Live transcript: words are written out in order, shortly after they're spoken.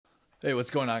Hey,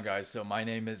 what's going on, guys? So my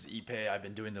name is Ipe. I've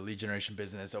been doing the lead generation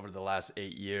business over the last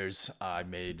 8 years. I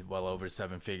made well over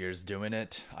seven figures doing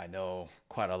it. I know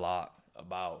quite a lot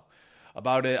about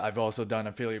it. I've also done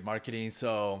affiliate marketing.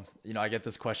 So, I get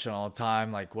this question all the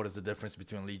time, like what is the difference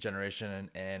between lead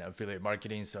generation and affiliate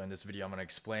marketing? So in this video, I'm going to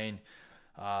explain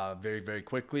very, very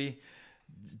quickly.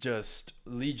 Just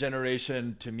lead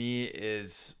generation to me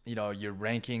is, you're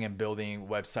ranking and building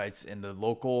websites in the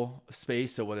local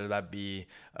space. So whether that be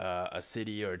a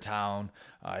city or a town,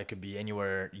 it could be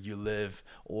anywhere you live,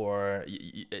 or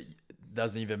it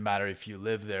doesn't even matter if you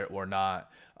live there or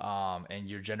not. And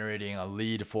you're generating a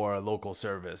lead for a local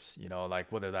service,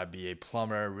 like whether that be a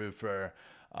plumber, roofer,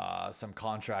 some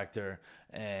contractor.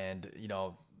 And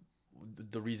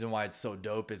the reason why it's so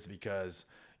dope is because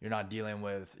you're not dealing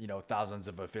with thousands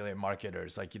of affiliate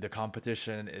marketers. Like, the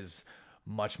competition is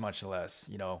much less.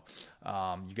 You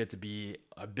get to be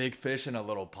a big fish in a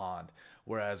little pond,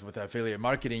 whereas with affiliate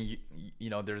marketing,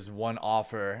 there's one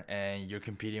offer and you're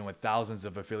competing with thousands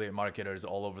of affiliate marketers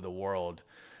all over the world.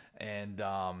 And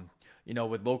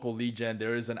with local lead gen,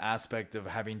 there is an aspect of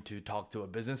having to talk to a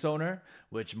business owner,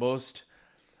 which most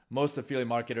affiliate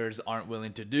marketers aren't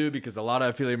willing to do, because a lot of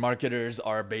affiliate marketers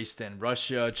are based in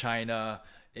Russia, China,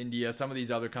 India, some of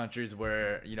these other countries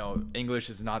where English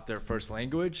is not their first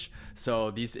language.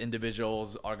 So these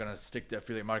individuals are going to stick to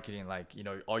affiliate marketing, like,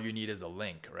 all you need is a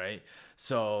link, right?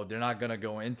 So they're not going to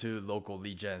go into local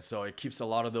lead gen. So it keeps a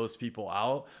lot of those people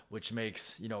out, which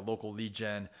makes local lead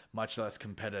gen much less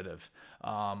competitive.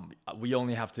 We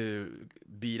only have to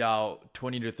beat out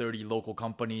 20 to 30 local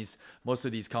companies. Most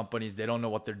of these companies, they don't know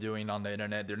what they're doing on the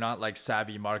internet. They're not like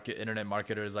savvy internet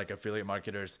marketers like affiliate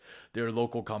marketers. They're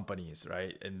local companies,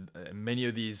 right? And many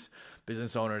of these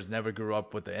business owners never grew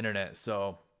up with the internet.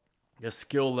 So the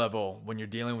skill level, when you're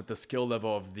dealing with the skill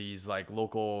level of these like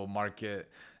local market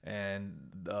and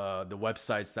the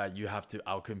websites that you have to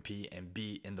outcompete and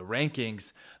beat in the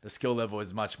rankings, the skill level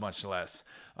is much less.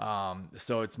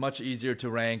 So it's much easier to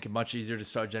rank, much easier to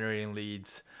start generating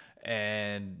leads.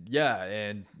 And yeah,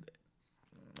 and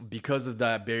because of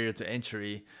that barrier to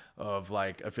entry of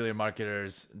like affiliate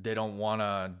marketers, they don't want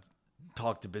to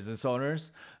talk to business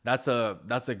owners. That's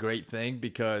a great thing,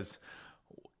 because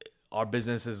our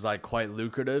business is like quite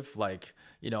lucrative. Like,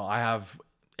 I have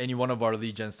any one of our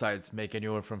lead gen sites make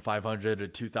anywhere from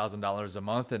 $500 to $2,000 a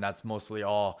month, and that's mostly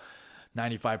all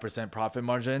 95% profit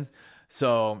margin.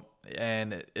 So,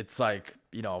 and it's like,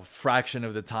 fraction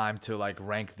of the time to like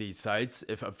rank these sites.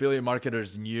 If affiliate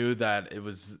marketers knew that it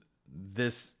was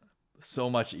this so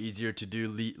much easier to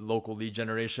do local lead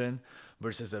generation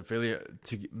versus affiliate,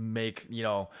 to make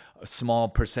a small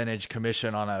percentage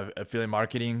commission on a affiliate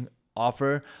marketing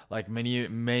offer, like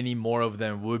many more of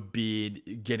them would be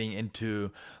getting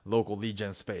into local lead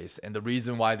gen space. And the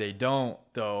reason why they don't,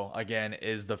 though, again,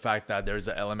 is the fact that there's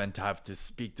an element to have to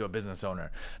speak to a business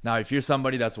owner. Now, if you're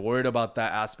somebody that's worried about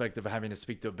that aspect of having to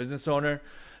speak to a business owner,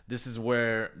 this is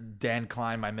where Dan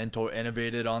Klein, my mentor,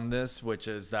 innovated on this, which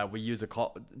is that we use a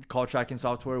call tracking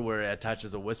software where it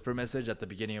attaches a whisper message at the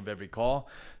beginning of every call.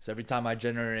 So every time I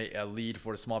generate a lead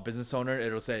for a small business owner,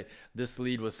 it'll say, "This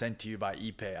lead was sent to you by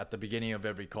Ipe," at the beginning of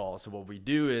every call. So what we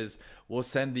do is we'll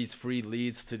send these free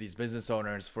leads to these business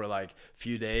owners for like a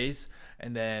few days.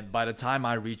 And then by the time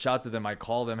I reach out to them, I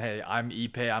call them, "Hey, I'm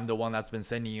Ipe. I'm the one that's been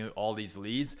sending you all these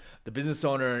leads." The business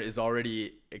owner is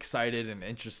already excited and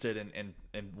interested in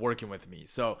working with me.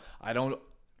 So I don't,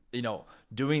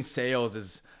 doing sales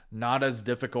is not as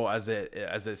difficult as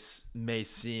it may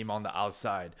seem on the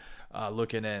outside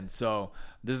looking in. So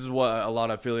this is what a lot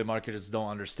of affiliate marketers don't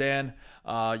understand.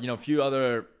 A few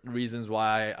other reasons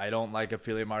why I don't like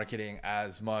affiliate marketing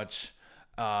as much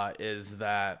is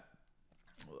that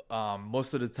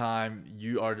most of the time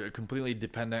you are completely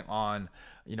dependent on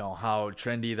how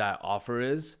trendy that offer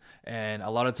is, and a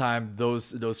lot of time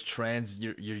those trends,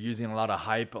 you're using a lot of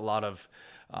hype, a lot of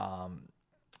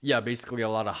basically a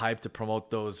lot of hype to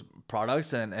promote those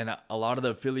products. And a lot of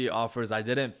the affiliate offers, I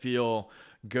didn't feel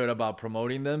good about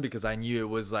promoting them, because I knew it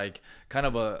was like kind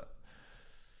of a,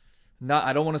 not,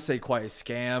 I don't want to say quite a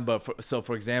scam, but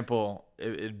for example,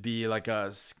 it'd be like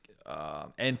a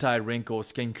anti-wrinkle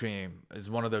skin cream is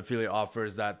one of the affiliate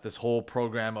offers that this whole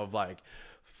program of like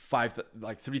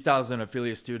 3,000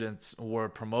 affiliate students were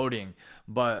promoting.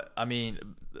 But I mean,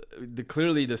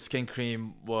 clearly the skin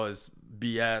cream was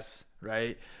BS,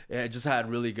 right? It just had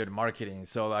really good marketing.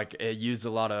 So like it used a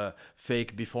lot of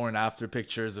fake before and after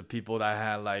pictures of people that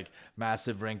had like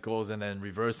massive wrinkles and then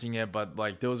reversing it, but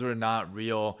like those were not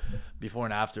real before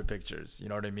and after pictures. You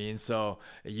know what I mean? So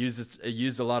it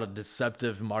used a lot of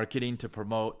deceptive marketing to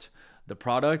promote the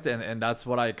product. And that's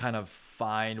what I kind of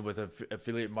find with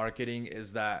affiliate marketing,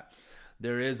 is that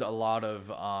there is a lot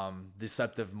of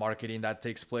deceptive marketing that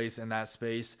takes place in that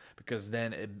space, because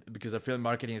because affiliate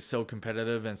marketing is so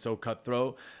competitive and so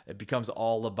cutthroat, it becomes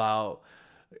all about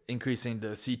increasing the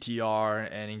CTR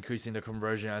and increasing the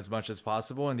conversion as much as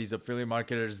possible. And these affiliate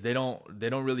marketers, they don't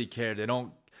really care. They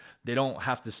don't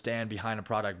have to stand behind a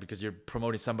product, because you're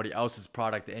promoting somebody else's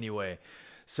product anyway.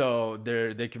 So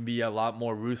they can be a lot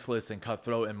more ruthless and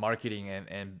cutthroat in marketing,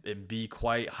 and be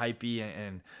quite hypey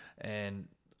and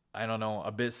I don't know,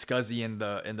 a bit scuzzy in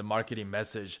the marketing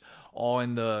message, all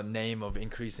in the name of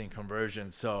increasing conversion.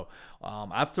 So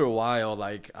after a while,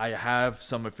 like, I have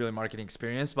some affiliate marketing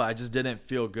experience, but I just didn't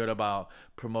feel good about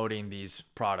promoting these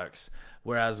products.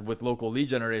 Whereas with local lead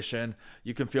generation,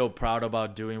 you can feel proud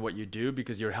about doing what you do,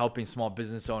 because you're helping small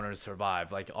business owners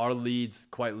survive. Like, our leads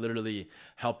quite literally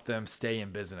help them stay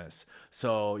in business.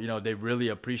 So, you know, they really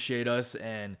appreciate us,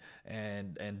 and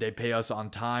they pay us on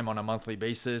time on a monthly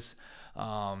basis.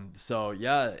 So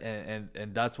yeah,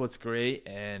 and that's what's great.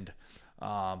 And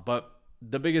but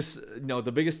the biggest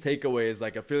takeaway is,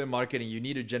 like, affiliate marketing, you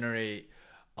need to generate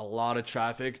a lot of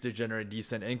traffic to generate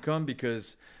decent income,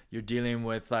 because you're dealing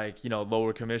with, like, you know,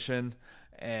 lower commission,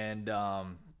 and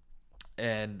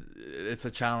it's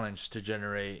a challenge to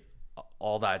generate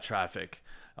all that traffic.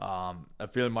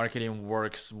 Affiliate marketing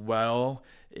works well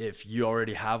if you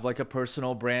already have, like, a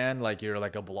personal brand, like you're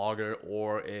like a blogger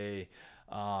or a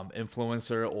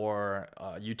influencer or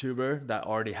a YouTuber that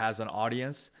already has an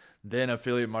audience. Then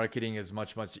affiliate marketing is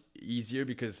much easier,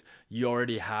 because you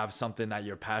already have something that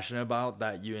you're passionate about,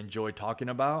 that you enjoy talking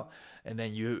about, and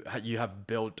then you have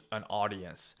built an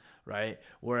audience, right?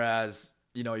 Whereas,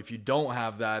 you know, if you don't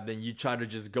have that, then you try to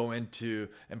just go into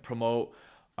and promote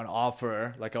an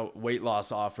offer, like a weight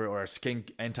loss offer or a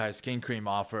anti-skin cream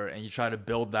offer, and you try to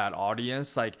build that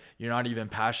audience, like, you're not even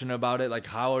passionate about it. Like,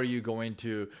 how are you going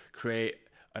to create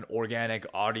an organic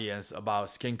audience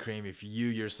about skin cream if you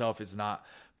yourself is not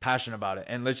passionate about it?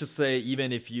 And let's just say,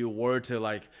 even if you were to,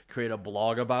 like, create a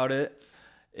blog about it,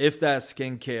 if that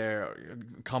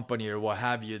skincare company or what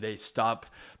have you, they stop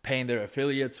paying their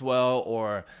affiliates well,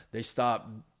 or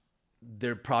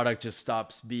their product just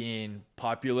stops being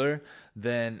popular,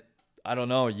 then I don't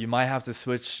know, you might have to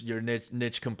switch your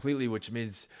niche completely, which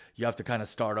means you have to kind of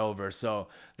start over. So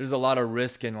there's a lot of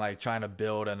risk in, like, trying to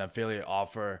build an affiliate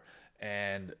offer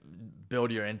and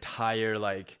build your entire,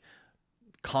 like,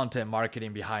 content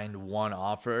marketing behind one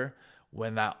offer,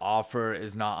 when that offer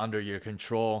is not under your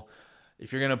control.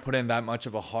 If you're going to put in that much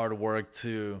of a hard work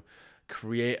to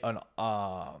create an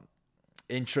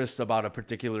interest about a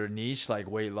particular niche, like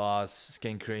weight loss,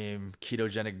 skin cream,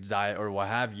 ketogenic diet, or what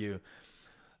have you,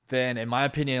 then in my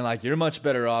opinion, like, you're much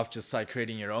better off just, like,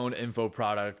 creating your own info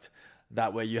product.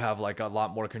 That way you have, like, a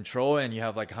lot more control, and you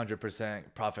have, like,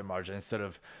 100% profit margin, instead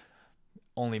of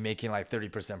only making, like,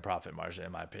 30% profit margin,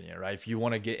 in my opinion, right? If you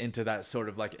want to get into that sort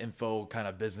of, like, info kind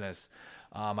of business.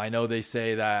 I know they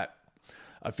say that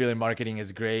affiliate marketing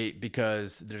is great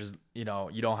because there's, you know,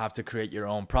 you don't have to create your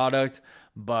own product,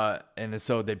 and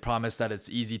so they promise that it's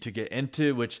easy to get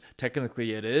into, which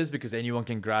technically it is, because anyone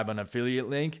can grab an affiliate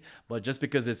link. But just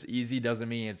because it's easy doesn't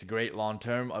mean it's great long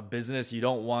term. You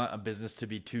don't want a business to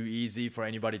be too easy for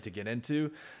anybody to get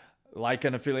into, like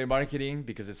an affiliate marketing,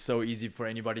 because it's so easy for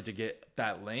anybody to get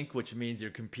that link, which means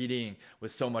you're competing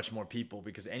with so much more people,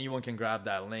 because anyone can grab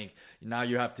that link. Now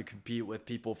you have to compete with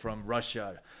people from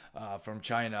Russia, from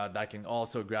China, that can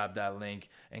also grab that link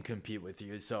and compete with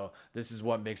you. So this is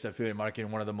what makes affiliate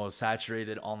marketing one of the most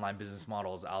saturated online business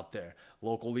models out there.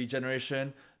 Local lead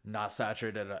generation, not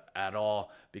saturated at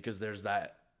all, because there's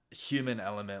that human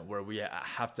element where we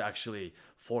have to actually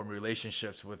form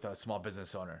relationships with a small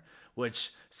business owner,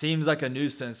 which seems like a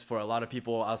nuisance for a lot of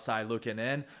people outside looking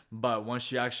in. But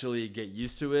once you actually get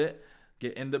used to it,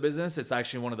 get in the business, it's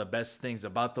actually one of the best things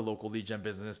about the local lead gen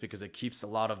business, because it keeps a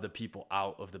lot of the people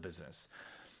out of the business.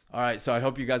 All right, so I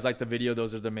hope you guys liked the video.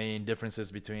 Those are the main differences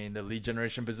between the lead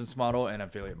generation business model and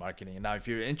affiliate marketing. Now, if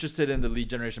you're interested in the lead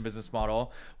generation business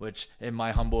model, which in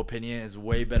my humble opinion is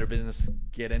way better business to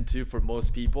get into for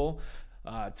most people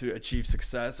to achieve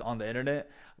success on the internet,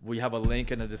 we have a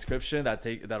link in the description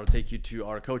that'll take you to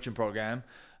our coaching program.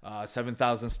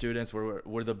 7,000 students.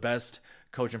 We're the best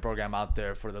coaching program out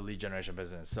there for the lead generation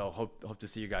business. So hope to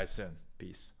see you guys soon.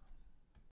 Peace.